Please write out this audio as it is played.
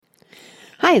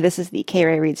Hi, this is the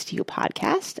K-Ray Reads to You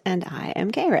podcast, and I am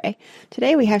K-Ray.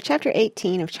 Today we have Chapter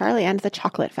 18 of Charlie and the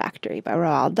Chocolate Factory by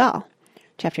Roald Dahl.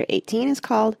 Chapter 18 is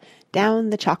called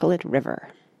Down the Chocolate River.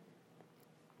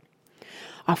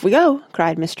 "Off we go!"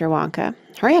 cried Mr. Wonka.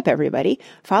 "Hurry up, everybody.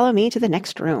 Follow me to the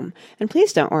next room. And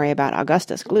please don't worry about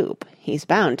Augustus Gloop. He's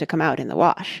bound to come out in the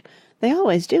wash. They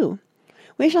always do.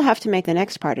 We shall have to make the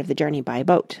next part of the journey by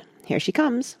boat. Here she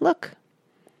comes. Look!"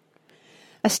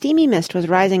 A steamy mist was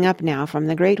rising up now from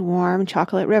the great warm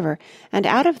chocolate river, and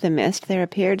out of the mist there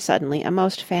appeared suddenly a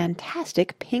most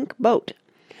fantastic pink boat.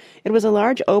 It was a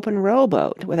large open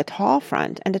rowboat with a tall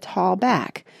front and a tall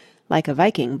back, like a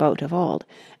Viking boat of old,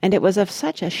 and it was of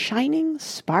such a shining,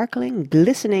 sparkling,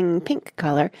 glistening pink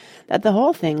colour that the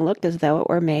whole thing looked as though it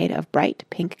were made of bright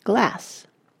pink glass.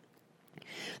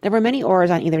 There were many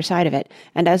oars on either side of it,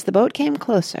 and as the boat came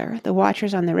closer, the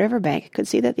watchers on the river bank could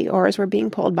see that the oars were being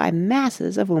pulled by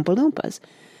masses of Oompa Loompas,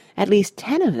 at least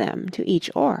 10 of them to each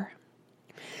oar.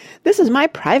 "This is my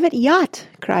private yacht!"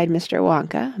 cried Mr.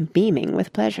 Wonka, beaming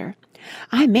with pleasure.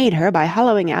 "I made her by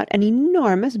hollowing out an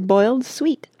enormous boiled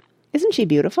sweet. Isn't she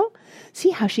beautiful?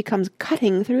 See how she comes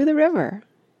cutting through the river."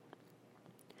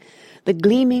 The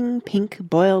gleaming pink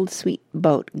boiled sweet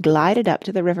boat glided up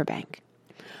to the river bank.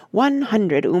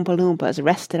 100 Oompa Loompas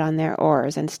rested on their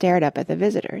oars and stared up at the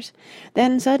visitors.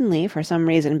 Then suddenly, for some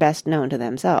reason best known to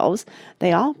themselves,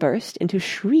 they all burst into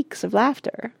shrieks of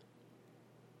laughter.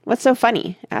 "What's so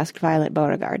funny?" asked Violet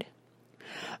Beauregarde.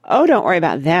 "Oh, don't worry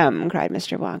about them," cried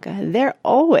Mr. Wonka. "They're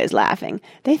always laughing.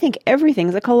 They think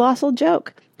everything's a colossal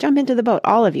joke. Jump into the boat,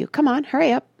 all of you. Come on,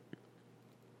 hurry up."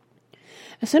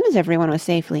 As soon as everyone was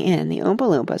safely in, the Oompa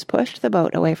Loompas pushed the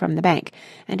boat away from the bank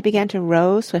and began to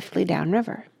row swiftly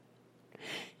downriver.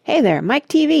 "Hey there, Mike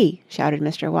TV!" shouted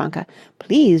Mr. Wonka.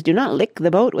 "Please do not lick the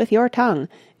boat with your tongue.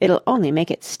 It'll only make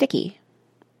it sticky."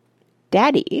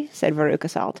 "Daddy," said Veruca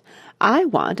Salt, "I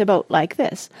want a boat like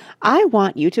this. I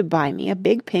want you to buy me a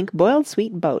big pink boiled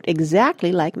sweet boat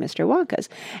exactly like Mr. Wonka's,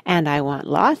 and I want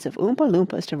lots of Oompa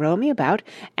Loompas to row me about,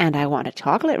 and I want a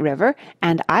chocolate river,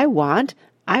 and I want...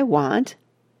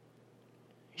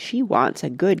 "She wants a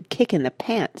good kick in the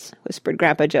pants," whispered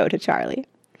Grandpa Joe to Charlie.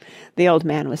 The old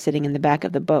man was sitting in the back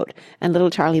of the boat, and little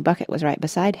Charlie Bucket was right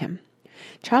beside him.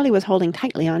 Charlie was holding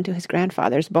tightly on to his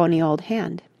grandfather's bony old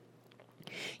hand.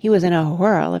 He was in a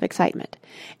whirl of excitement.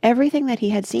 Everything that he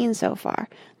had seen so far,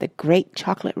 the great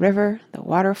chocolate river, the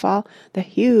waterfall, the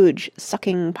huge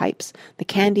sucking pipes, the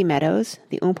candy meadows,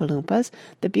 the Oompa Loompas,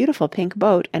 the beautiful pink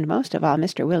boat, and most of all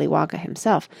Mr. Willy Wonka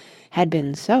himself, had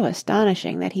been so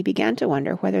astonishing that he began to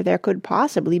wonder whether there could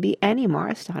possibly be any more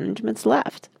astonishments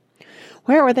left.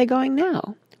 Where were they going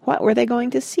now? What were they going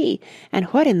to see? And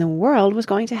what in the world was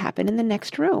going to happen in the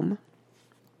next room?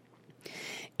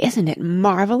 "Isn't it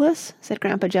marvelous?" said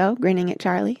Grandpa Joe, grinning at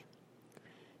Charlie.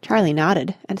 Charlie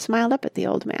nodded and smiled up at the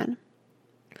old man.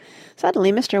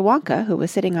 Suddenly Mr. Wonka, who was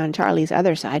sitting on Charlie's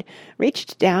other side,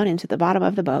 reached down into the bottom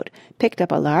of the boat, picked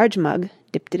up a large mug,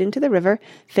 dipped it into the river,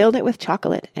 filled it with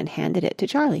chocolate, and handed it to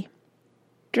Charlie.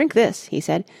 "Drink this," he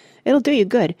said. "It'll do you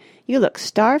good. You look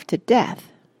starved to death."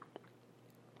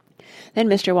 Then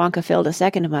Mr. Wonka filled a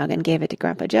second mug and gave it to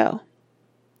Grandpa Joe.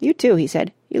 "You too," he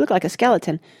said. "You look like a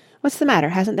skeleton. What's the matter?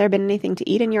 Hasn't there been anything to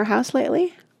eat in your house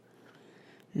lately?"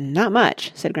 "Not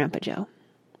much," said Grandpa Joe.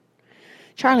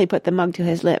 Charlie put the mug to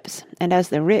his lips, and as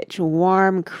the rich,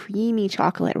 warm, creamy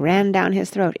chocolate ran down his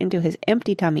throat into his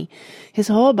empty tummy, his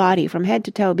whole body from head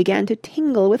to toe began to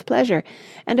tingle with pleasure,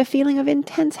 and a feeling of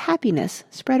intense happiness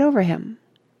spread over him.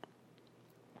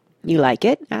 "You like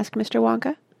it?" asked Mr.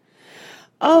 Wonka.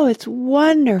 "Oh, it's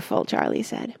wonderful," Charlie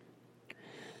said.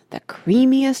 "The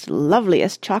creamiest,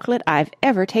 loveliest chocolate I've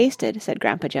ever tasted," said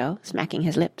Grandpa Joe, smacking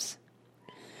his lips.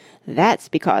 "That's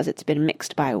because it's been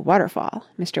mixed by waterfall,"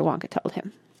 Mr. Wonka told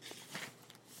him.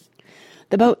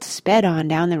 The boat sped on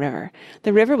down the river.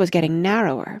 The river was getting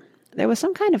narrower. There was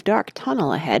some kind of dark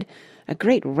tunnel ahead, a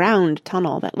great round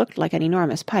tunnel that looked like an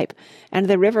enormous pipe, and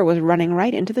the river was running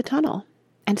right into the tunnel.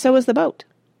 And so was the boat.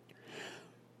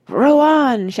 "Row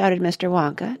on!" shouted Mr.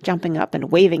 Wonka, jumping up and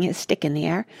waving his stick in the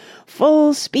air.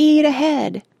 "Full speed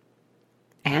ahead!"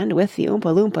 And with the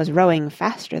Oompa Loompas rowing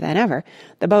faster than ever,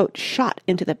 the boat shot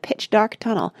into the pitch-dark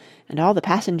tunnel, and all the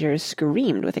passengers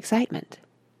screamed with excitement.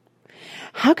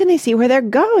 "How can they see where they're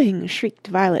going?" shrieked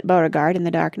Violet Beauregarde in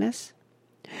the darkness.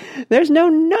 "There's no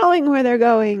knowing where they're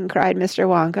going!" cried Mr.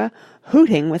 Wonka,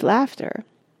 hooting with laughter.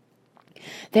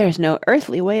 "There's no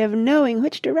earthly way of knowing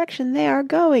which direction they are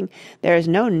going. There's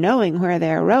no knowing where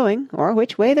they are rowing, or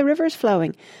which way the river's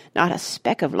flowing. Not a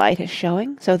speck of light is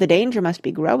showing, so the danger must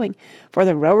be growing, for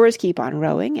the rowers keep on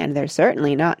rowing, and they're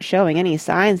certainly not showing any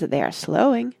signs that they are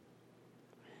slowing."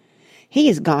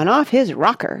 "He's gone off his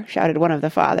rocker," shouted one of the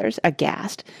fathers,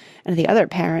 aghast, and the other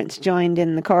parents joined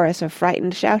in the chorus of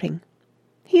frightened shouting.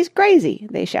 "He's crazy,"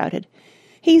 they shouted.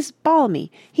 "He's balmy,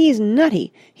 he's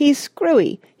nutty, he's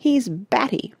screwy, he's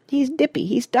batty, he's dippy,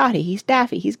 he's dotty, he's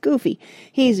daffy, he's goofy,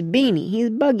 he's beany, he's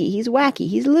buggy, he's wacky,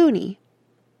 he's loony."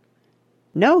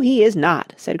 "No, he is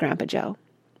not," said Grandpa Joe.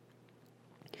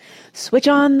 "Switch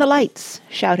on the lights,"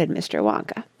 shouted Mr.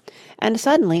 Wonka. And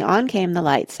suddenly on came the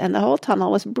lights, and the whole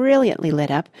tunnel was brilliantly lit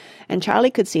up, and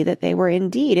Charlie could see that they were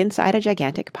indeed inside a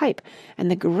gigantic pipe, and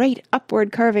the great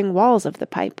upward curving walls of the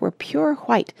pipe were pure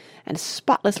white and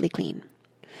spotlessly clean.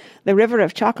 The river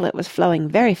of chocolate was flowing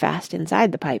very fast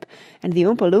inside the pipe, and the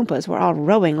Oompa Loompas were all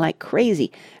rowing like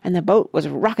crazy, and the boat was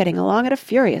rocketing along at a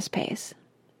furious pace.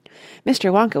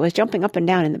 Mr. Wonka was jumping up and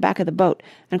down in the back of the boat,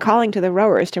 and calling to the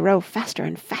rowers to row faster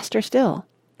and faster still.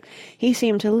 He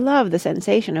seemed to love the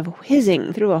sensation of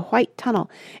whizzing through a white tunnel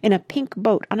in a pink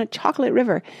boat on a chocolate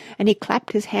river, and he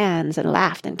clapped his hands and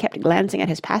laughed and kept glancing at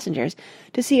his passengers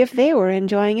to see if they were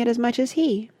enjoying it as much as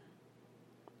he.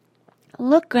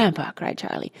 "Look, Grandpa," cried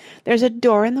Charlie, "there's a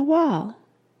door in the wall."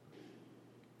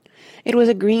 It was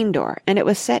a green door, and it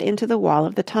was set into the wall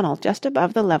of the tunnel just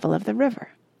above the level of the river.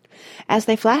 As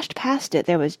they flashed past it,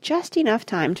 there was just enough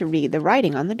time to read the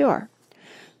writing on the door.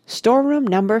 "Storeroom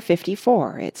number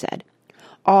 54," it said.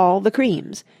 "All the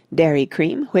creams. Dairy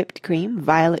cream, whipped cream,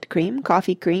 violet cream,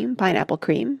 coffee cream, pineapple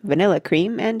cream, vanilla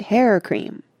cream, and hair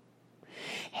cream."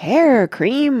 "Hair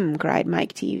cream!" cried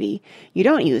Mike Teavee. "You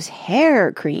don't use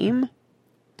hair cream."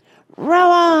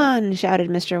 "Row on!" shouted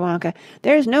Mr. Wonka.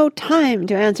 "There's no time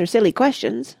to answer silly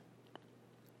questions."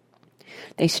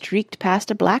 They streaked past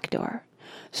a black door.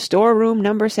 "Storeroom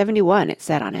number 71," it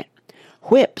said on it.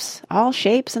 "Whips, all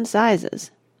shapes and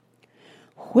sizes."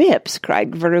 "Whips!"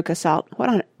 cried Veruca Salt. "What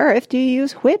on earth do you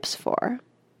use whips for?"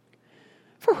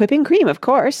 "For whipping cream, of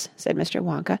course," said Mr.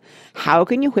 Wonka. "How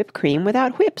can you whip cream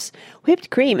without whips? Whipped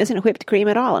cream isn't whipped cream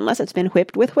at all unless it's been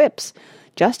whipped with whips.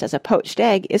 Just as a poached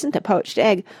egg isn't a poached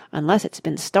egg unless it's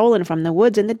been stolen from the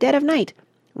woods in the dead of night.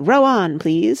 Row on,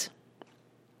 please."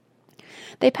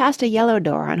 They passed a yellow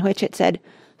door on which it said,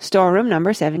 "Storeroom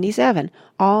number 77,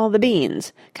 all the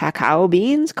beans, cacao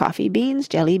beans, coffee beans,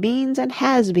 jelly beans, and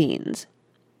has-beans."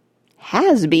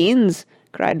 "Has-beans!"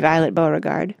 cried Violet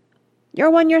Beauregard. "You're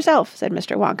one yourself," said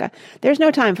Mr. Wonka. "There's no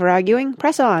time for arguing.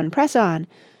 Press on, press on."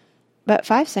 But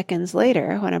 5 seconds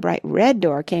later, when a bright red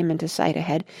door came into sight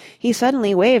ahead, he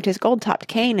suddenly waved his gold-topped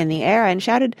cane in the air and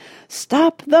shouted,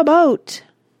 "Stop the boat!"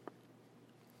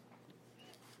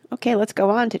 Okay, let's go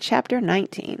on to Chapter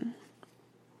 19.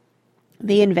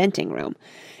 The Inventing Room,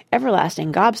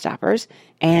 Everlasting Gobstoppers,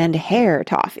 and Hair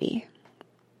Toffee.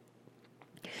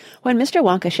 When Mr.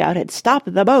 Wonka shouted, "Stop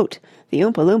the boat!" the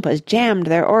Oompa Loompas jammed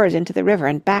their oars into the river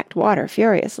and backed water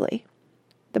furiously.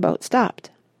 The boat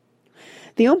stopped.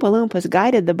 The Oompa Loompas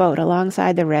guided the boat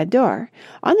alongside the red door.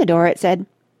 On the door it said,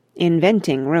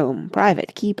 "Inventing Room,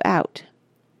 Private, Keep Out."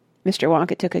 Mr.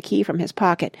 Wonka took a key from his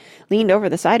pocket, leaned over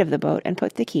the side of the boat, and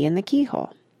put the key in the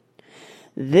keyhole.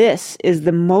 "This is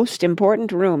the most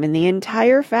important room in the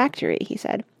entire factory," he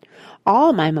said.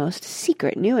 "All my most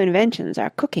secret new inventions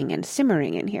are cooking and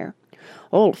simmering in here.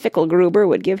 Old Fickelgruber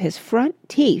would give his front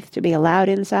teeth to be allowed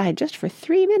inside just for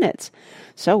 3 minutes.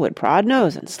 So would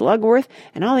Prodnose and Slugworth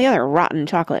and all the other rotten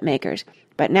chocolate makers.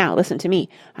 But now listen to me.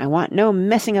 I want no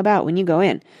messing about when you go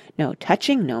in. No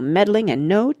touching, no meddling, and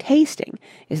no tasting.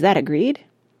 Is that agreed?"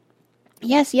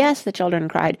 "Yes, yes," the children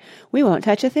cried. "We won't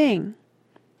touch a thing."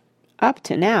 "Up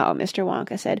to now," Mr.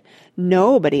 Wonka said,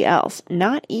 "nobody else,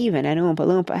 not even an Oompa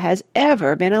Loompa, has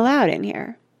ever been allowed in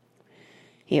here."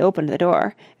 He opened the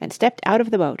door and stepped out of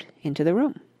the boat into the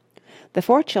room. The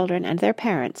 4 children and their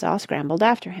parents all scrambled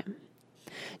after him.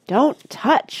 "Don't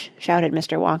touch!" shouted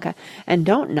Mr. Wonka, "and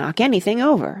don't knock anything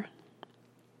over."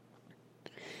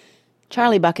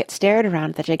 Charlie Bucket stared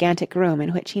around the gigantic room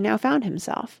in which he now found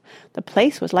himself. The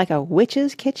place was like a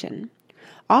witch's kitchen.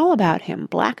 All about him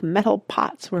black metal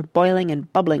pots were boiling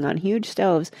and bubbling on huge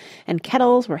stoves, and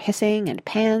kettles were hissing, and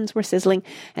pans were sizzling,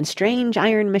 and strange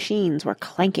iron machines were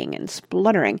clanking and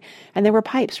spluttering, and there were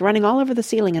pipes running all over the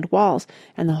ceiling and walls,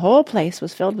 and the whole place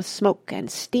was filled with smoke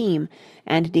and steam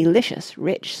and delicious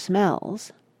rich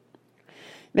smells.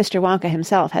 Mr. Wonka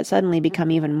himself had suddenly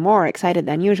become even more excited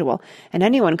than usual, and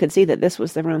anyone could see that this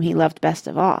was the room he loved best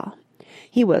of all.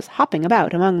 He was hopping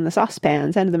about among the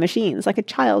saucepans and the machines like a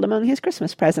child among his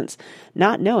Christmas presents,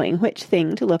 not knowing which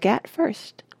thing to look at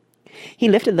first. He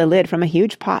lifted the lid from a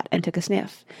huge pot and took a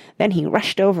sniff. Then he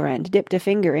rushed over and dipped a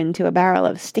finger into a barrel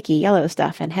of sticky yellow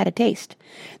stuff and had a taste.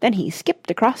 Then he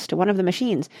skipped across to one of the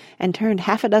machines and turned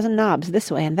 6 knobs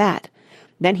this way and that.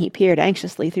 Then he peered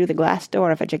anxiously through the glass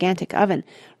door of a gigantic oven,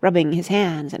 rubbing his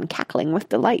hands and cackling with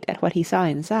delight at what he saw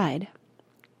inside.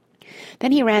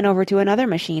 Then he ran over to another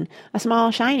machine, a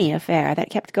small shiny affair that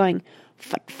kept going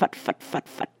phut, phut, phut, phut,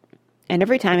 phut. And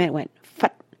every time it went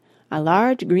phut, a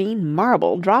large green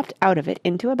marble dropped out of it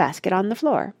into a basket on the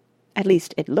floor. At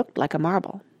least it looked like a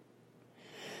marble.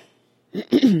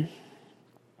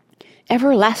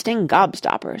 "Everlasting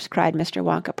gobstoppers," cried Mr.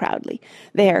 Wonka proudly.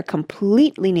 "They are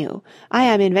completely new. I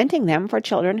am inventing them for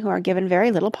children who are given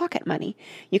very little pocket money.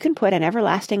 You can put an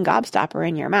everlasting gobstopper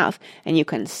in your mouth, and you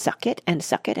can suck it and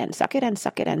suck it and suck it and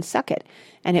suck it and suck it,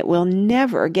 and it will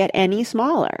never get any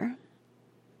smaller."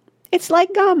 "It's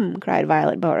like gum," cried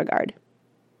Violet Beauregarde.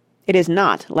 "It is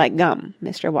not like gum,"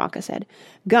 Mr. Wonka said.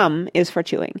 "Gum is for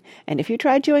chewing, and if you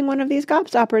tried chewing one of these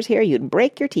gobstoppers here, you'd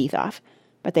break your teeth off.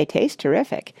 But they taste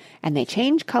terrific, and they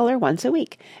change color once a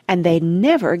week, and they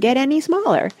never get any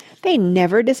smaller. They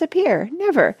never disappear,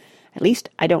 never. At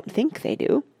least, I don't think they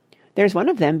do. There's one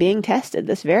of them being tested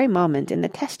this very moment in the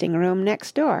testing room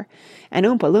next door. An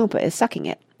Oompa Loompa is sucking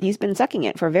it. He's been sucking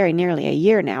it for very nearly a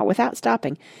year now, without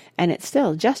stopping, and it's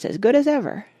still just as good as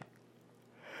ever."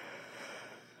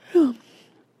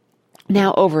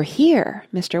 "Now over here,"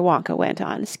 Mr. Wonka went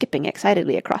on, skipping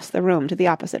excitedly across the room to the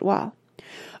opposite wall.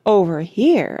 "Over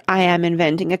here I am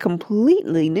inventing a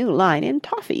completely new line in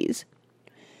toffees."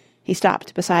 He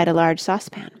stopped beside a large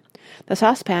saucepan. The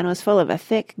saucepan was full of a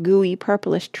thick, gooey,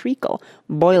 purplish treacle,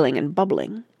 boiling and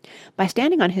bubbling. By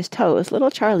standing on his toes, little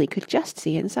Charlie could just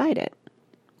see inside it.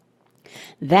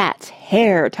 "That's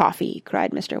hair toffee,"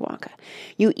 cried Mr. Wonka.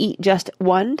 "You eat just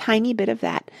one tiny bit of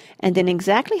that, and in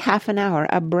exactly half an hour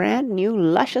a brand new,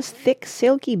 luscious, thick,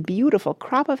 silky, beautiful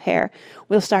crop of hair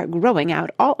will start growing out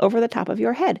all over the top of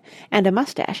your head, and a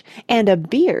mustache, and a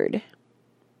beard."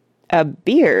 "A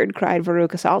beard?" cried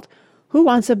Veruca Salt. "Who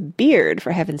wants a beard,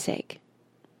 for heaven's sake?"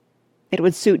 "It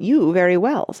would suit you very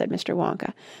well," said Mr.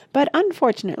 Wonka. "But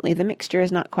unfortunately the mixture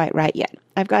is not quite right yet.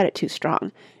 I've got it too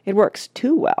strong. It works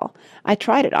too well. I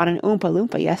tried it on an Oompa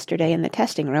Loompa yesterday in the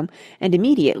testing room, and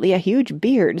immediately a huge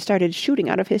beard started shooting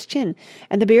out of his chin,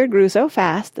 and the beard grew so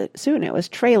fast that soon it was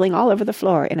trailing all over the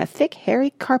floor in a thick,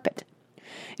 hairy carpet.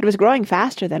 It was growing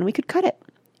faster than we could cut it.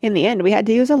 In the end we had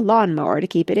to use a lawn-mower to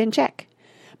keep it in check.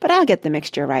 But I'll get the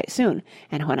mixture right soon,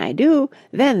 and when I do,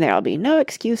 then there'll be no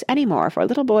excuse any more for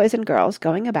little boys and girls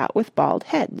going about with bald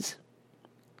heads."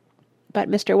 "But,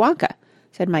 Mr. Wonka,"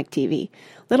 said Mike Teavee,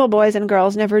 "little boys and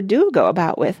girls never do go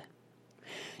about with—"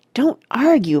 "Don't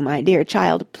argue, my dear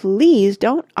child, please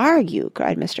don't argue,"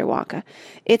 cried Mr. Wonka.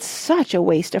 "It's such a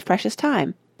waste of precious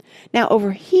time. Now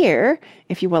over here,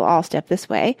 if you will all step this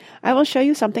way, I will show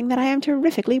you something that I am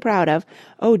terrifically proud of.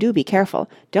 Oh, do be careful.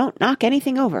 Don't knock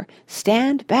anything over.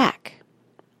 Stand back."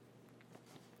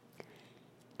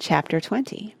 Chapter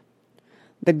 20.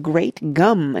 The Great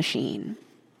Gum Machine.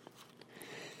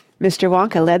 Mr.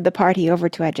 Wonka led the party over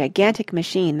to a gigantic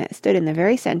machine that stood in the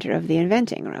very center of the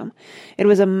inventing room. It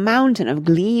was a mountain of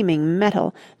gleaming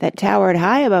metal that towered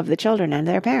high above the children and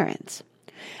their parents.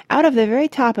 Out of the very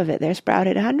top of it there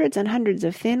sprouted hundreds and hundreds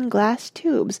of thin glass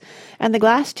tubes, and the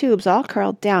glass tubes all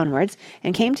curled downwards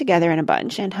and came together in a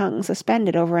bunch and hung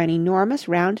suspended over an enormous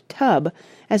round tub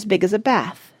as big as a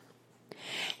bath.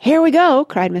 "Here we go!"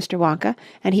 cried Mr. Wonka,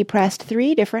 and he pressed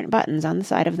 3 different buttons on the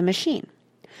side of the machine.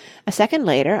 A second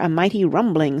later a mighty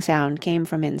rumbling sound came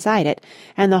from inside it,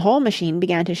 and the whole machine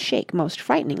began to shake most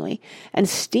frighteningly, and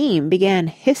steam began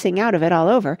hissing out of it all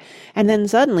over, and then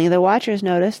suddenly the watchers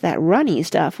noticed that runny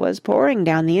stuff was pouring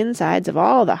down the insides of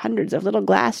all the hundreds of little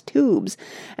glass tubes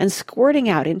and squirting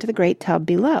out into the great tub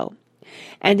below.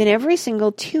 And in every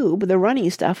single tube the runny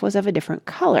stuff was of a different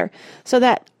color, so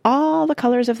that all the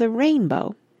colors of the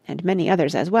rainbow, and many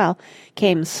others as well,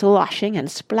 came sloshing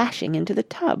and splashing into the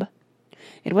tub.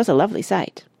 It was a lovely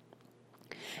sight.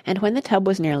 And when the tub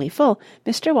was nearly full,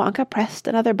 Mr. Wonka pressed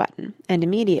another button, and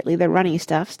immediately the runny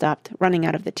stuff stopped running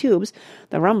out of the tubes,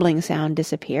 the rumbling sound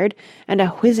disappeared, and a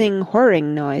whizzing,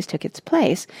 whirring noise took its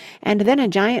place, and then a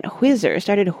giant whizzer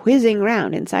started whizzing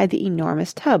round inside the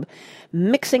enormous tub,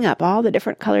 mixing up all the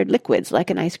different coloured liquids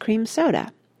like an ice cream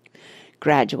soda.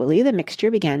 Gradually the mixture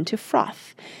began to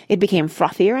froth. It became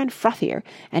frothier and frothier,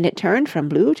 and it turned from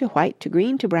blue to white to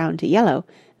green to brown to yellow,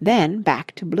 then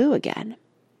back to blue again.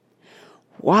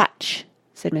 "Watch,"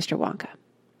 said Mr. Wonka.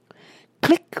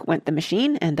 Click went the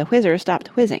machine, and the whizzer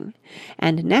stopped whizzing.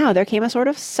 And now there came a sort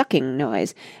of sucking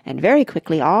noise, and very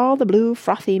quickly all the blue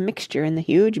frothy mixture in the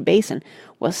huge basin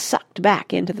was sucked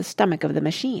back into the stomach of the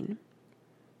machine.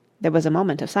 There was a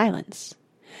moment of silence.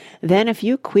 Then a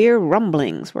few queer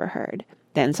rumblings were heard,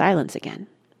 then silence again.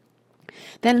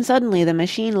 Then suddenly the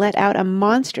machine let out a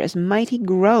monstrous, mighty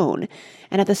groan,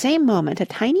 and at the same moment a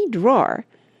tiny drawer,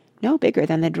 no bigger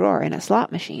than the drawer in a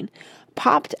slot machine,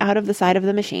 popped out of the side of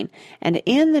the machine, and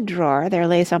in the drawer there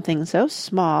lay something so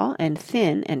small and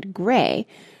thin and grey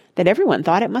that everyone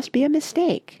thought it must be a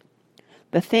mistake.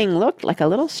 The thing looked like a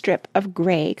little strip of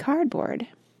grey cardboard.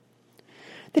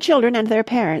 The children and their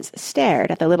parents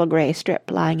stared at the little grey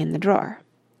strip lying in the drawer.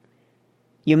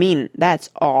 "You mean that's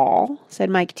all?" said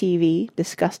Mike Teavee,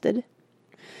 disgusted.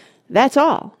 "That's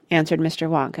all," answered Mr.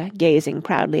 Wonka, gazing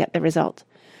proudly at the result.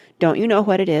 "Don't you know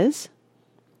what it is?"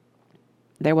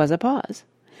 There was a pause.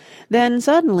 Then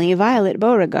suddenly Violet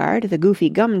Beauregarde, the goofy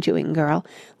gum-chewing girl,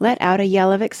 let out a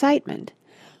yell of excitement.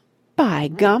 "By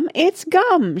gum, it's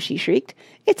gum!" she shrieked.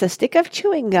 "It's a stick of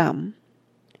chewing gum!"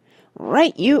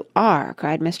 "Right you are!"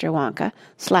 cried Mr. Wonka,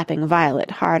 slapping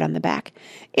Violet hard on the back.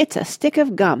 "It's a stick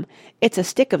of gum! It's a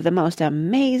stick of the most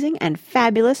amazing and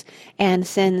fabulous and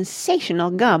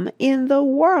sensational gum in the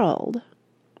world!"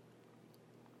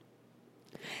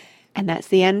 And that's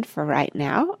the end for right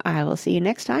now. I will see you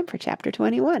next time for Chapter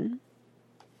 21.